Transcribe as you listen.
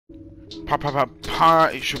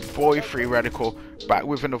It's your boy Free Radical back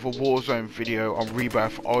with another Warzone video on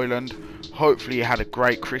Rebirth Island. Hopefully you had a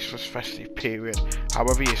great Christmas festive period,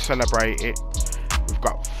 however you celebrate it. We've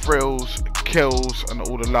got thrills, kills and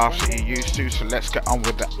all the laughs that you're used to, so let's get on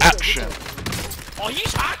with the action. Oh,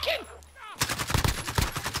 he's hacking!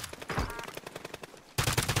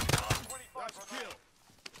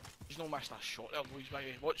 He's not missed that shot there, boys.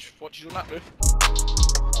 Watch he's on that roof.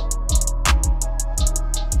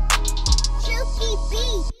 Chuki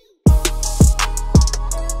Beats.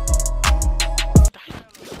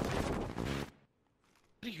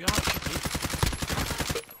 You actually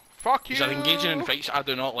Fuck you! These are engaging in fights I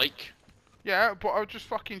do not like. Yeah, but I just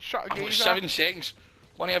fucking shot a I've got geezer. 7 seconds.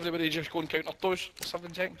 Why don't everybody just go and counter those for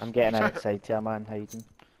 7 seconds? I'm getting outside here, man, hiding.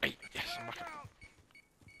 Right, yes, I'm back.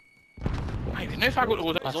 Right, now if I go to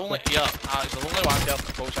load it, it's only here. It's the only one there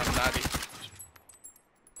that calls him daddy.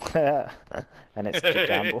 And it's the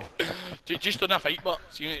gamble. Just on a fight, but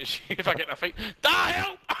see if I get in a fight. Die,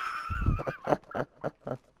 help!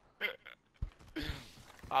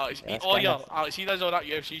 Alex, Yeah, oh yeah, Alex, he does all that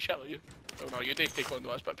UFC shit like you. Oh no, you do take on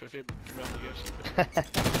to us, but prefer UFC.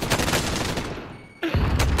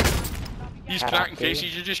 He's cracking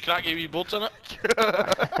faces, you just crack your wee boards in it.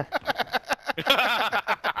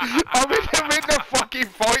 I'm in the fucking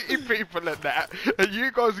fighting people and that, and you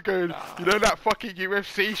guys are going, you know that fucking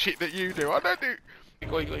UFC shit that you do. I don't do.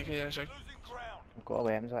 Go, yeah, sorry. I've got a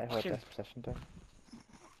weapons that I hold this position down.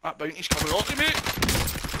 That bounty's coming on to me.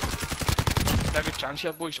 Very good chance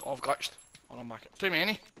here, boys. Oh, I've glitched. Oh, I'm back. Too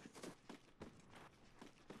many.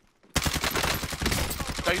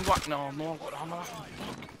 Down what? No, I've got hammer. Fuck.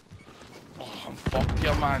 Oh, I'm fucked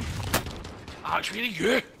here, man. Alex, where are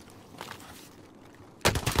you?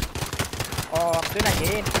 Oh, I'm doing a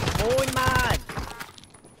game. Come on, man!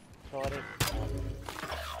 Sorry.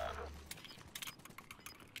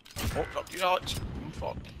 Oh, fuck you, Alex.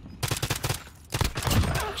 Fuck.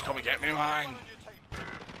 Just come and get me, man.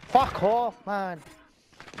 Fuck off, man!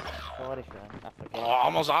 Sorry, Sean. I forget. Oh,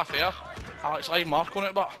 armor's half there. Alex, live mark on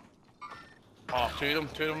it, but. Oh, two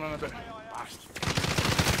of them in a bit. Bastard.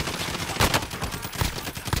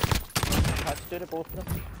 Let's do the both of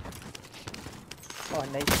them. Oh,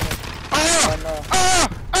 nice.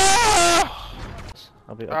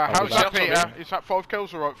 I'll be How's back. that, Peter? Is that 5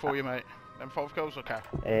 kills alright for you, mate? Them 5 kills okay?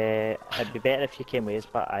 It'd be better if you came with us,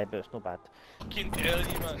 but it's not bad. Fucking telling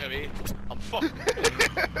you, man, away. I'm fucked.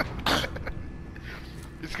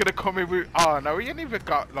 It's gonna come in with. Oh no, he ain't even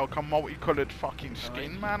got like a multicoloured fucking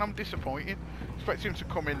skin, man. I'm disappointed. Expect him to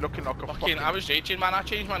come in looking like a fucking. I was raging, man. I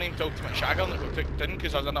changed my name to Ultimate Shagger and it got kicked in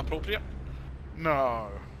because I was inappropriate.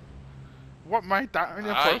 No. What made that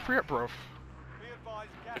inappropriate, bruv?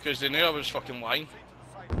 Because they knew I was fucking lying.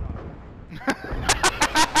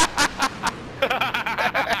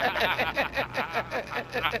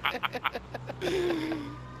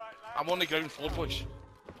 I'm on the ground floor, boys.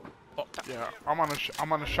 Oh, Yeah, I'm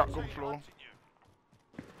on a shotgun floor.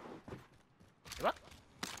 What?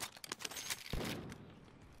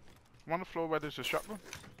 I'm on the floor where there's a shotgun,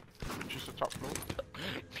 which is the top floor.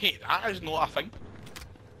 Mate, that is not a thing.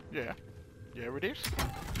 Yeah, yeah it is.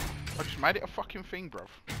 I just made it a fucking thing, bruv.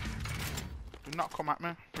 Do not come at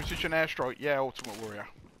me. Precision airstrike, yeah, Ultimate Warrior.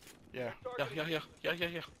 Yeah.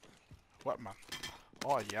 Yeah. What, man?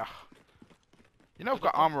 Oh yeah. You know I've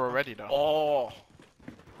got armor already, though. Oh.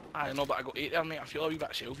 I know, but I got 8 there, mate. I feel a wee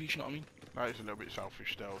bit selfish, you know what I mean? That is a little bit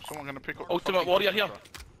selfish, though. Someone gonna pick up. Ultimate Warrior here.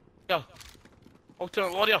 Yeah.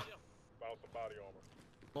 Ultimate Warrior.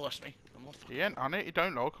 No, listen to me. I'm off. He ain't on it. He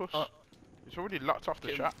don't like us. He's already locked off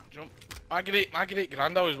the chat. Jump. My great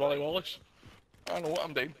granda was Wally Wallace. I don't know what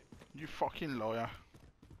I'm doing. You fucking liar.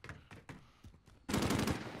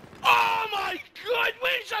 Oh my god,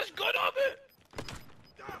 where's this gun on it?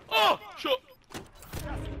 Oh, shut.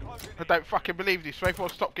 I don't fucking believe this. Wait for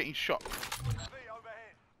stop getting shot.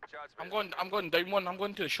 I'm going down one. I'm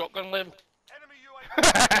going to the shotgun level.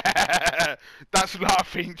 That's not a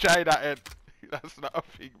thing, Jay. That ain't. That's not a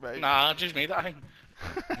thing, mate. Nah, I just made that thing.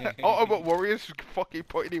 Ultimate Warrior's fucking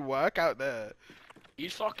putting in work out there.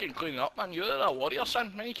 He's fucking cleaning up, man. You're a warrior,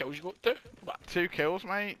 son. How many kills you got? 2? What? 2 kills,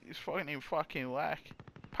 mate. He's fucking in fucking work.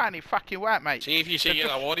 Panny fucking work, mate. See if you say you're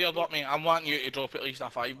a warrior, but mate, I'm wanting you to drop at least a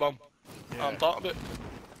 5 bomb. Yeah. I'm talking about.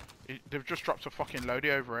 They've just dropped a fucking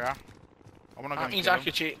loadie over here. I wanna go. That means I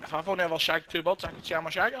could say, if I've only ever shagged 2 birds, I could say I'm a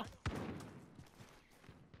shagger.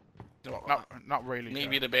 Not really. You need to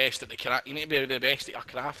be the best at the craft. You need to be the best at your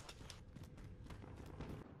craft.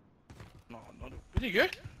 No. Where are you?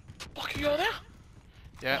 Fuck, are you there?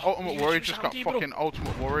 Yeah, Oh, Ultimate Warrior just got fucking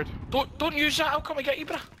Ultimate Warrior. Don't use that. I'll come and get you,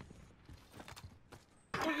 bruh.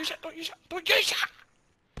 Don't use it. Don't use it.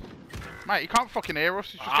 Mate, you can't fucking hear us.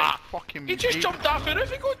 It's just getting fucking... He just jumped off the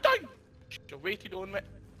roof and goes down. You waited on, mate.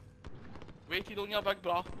 Waited on your big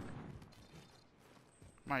bra.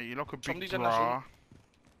 Mate, you look a big Somebody's in bra.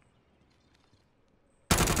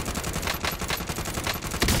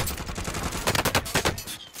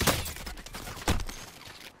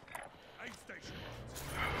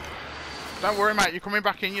 Don't worry, mate. You're coming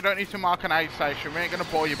back in. You don't need to mark an aid station. We ain't gonna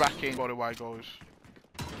bore you back in. By the way, guys.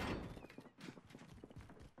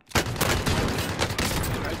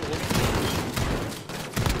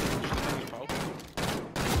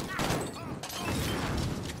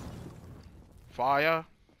 Fire.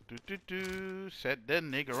 Do do do. Set the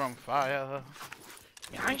nigger on fire.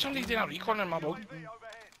 Yeah, I ain't somebody doing a recon in my bug.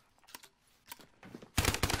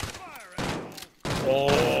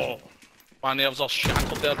 Oh, my nerves are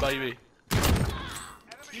shattered there, baby.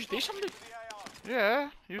 Did you do something? Yeah,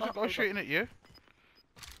 he was a guy shooting at you.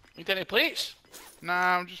 You did any plates?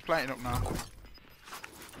 Nah, I'm just plating up now.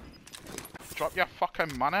 Drop your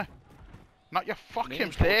fucking money. Not your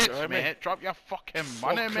fucking plates, mate. Drop your fucking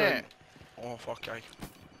money, mate. Oh, fuck, aye.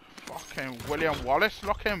 Fucking William Wallace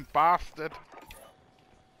looking bastard.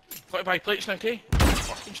 Got to buy plates now, okay?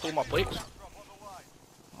 Fucking stole my plates.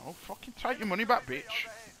 Oh, fucking take your money back, bitch.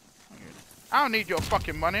 I don't need your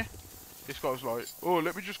fucking money. This guy's like, oh,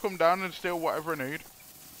 let me just come down and steal whatever I need.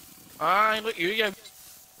 Aye, look you, you.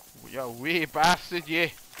 You wee bastard, yeah.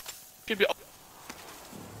 Could be up.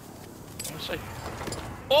 Let's see.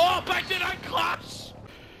 Oh, back to that class!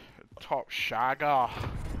 Top shagger.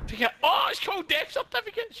 Oh, it's called death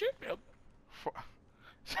certificate. Shoot me up.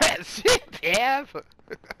 Superb.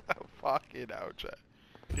 Fucking hell, chat.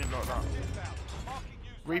 Didn't like that.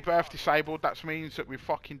 Rebirth disabled. That means that we're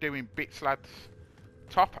fucking doing bits, lads.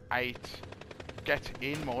 Top 8. Get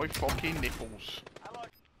in my fucking nipples.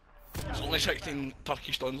 There's only 16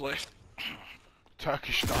 Turkish stones left.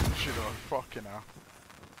 Turkish stuff, should I? Fucking hell.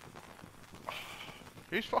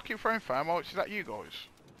 Who's fucking throwing thermites? Is that you guys?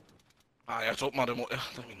 Aye, I dropped my remote there.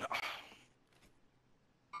 I mean that.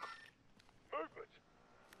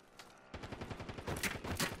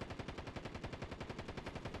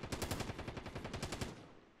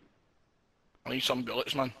 I need some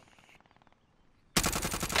bullets, man.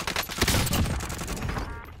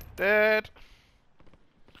 Dead.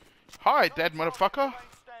 Hi, dead motherfucker.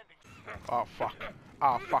 Oh fuck.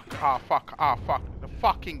 Oh fuck. Oh fuck. Oh fuck. The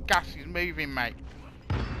fucking gas is moving, mate.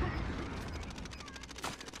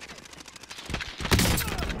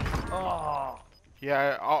 Oh.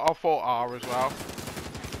 Yeah, I thought R as well.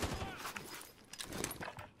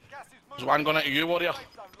 There's one going into you, warrior. 5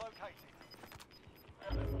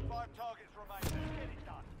 targets remain. Get it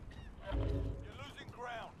done. You're losing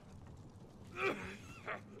ground.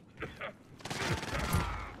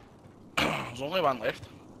 There's only one left.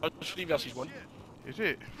 It's 3 versus 1. Is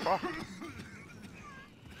it? Fuck.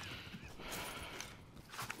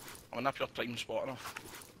 I'm in a pure prime spot now.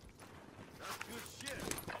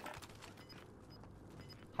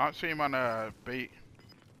 Can't see him on a beat.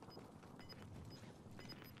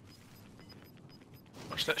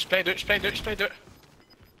 Spread out, spread out, spread out.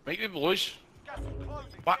 Might be blues.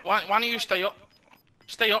 One of you stay up.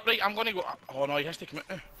 Stay up, right? I'm gonna go. Oh no, he has to come out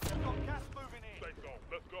now.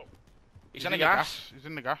 He's in the gas. He's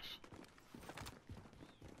in the gas.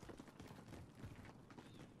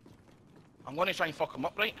 I'm gonna try and fuck him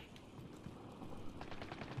up, right?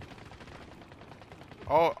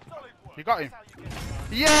 Oh, you got him.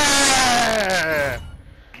 Yeah!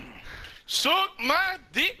 Suck my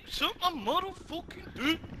dick, suck my motherfucking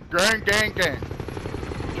dick. Gang, gang, gang.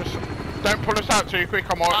 Just don't pull us out too quick.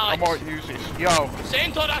 I might use this. Yo.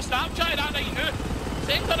 Send her a Snapchat that right now.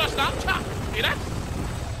 Send her a Snapchat. Hear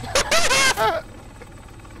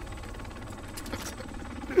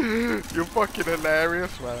it? You're fucking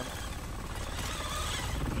hilarious, man.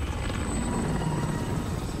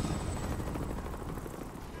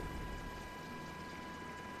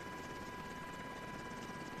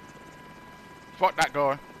 Fuck that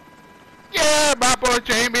guy. Yeah, my boy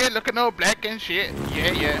Jamie looking all black and shit.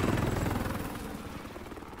 Yeah, yeah.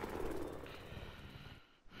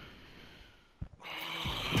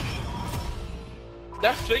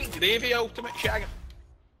 Different gravy ultimate shagger.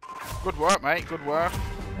 Good work, mate. Good work.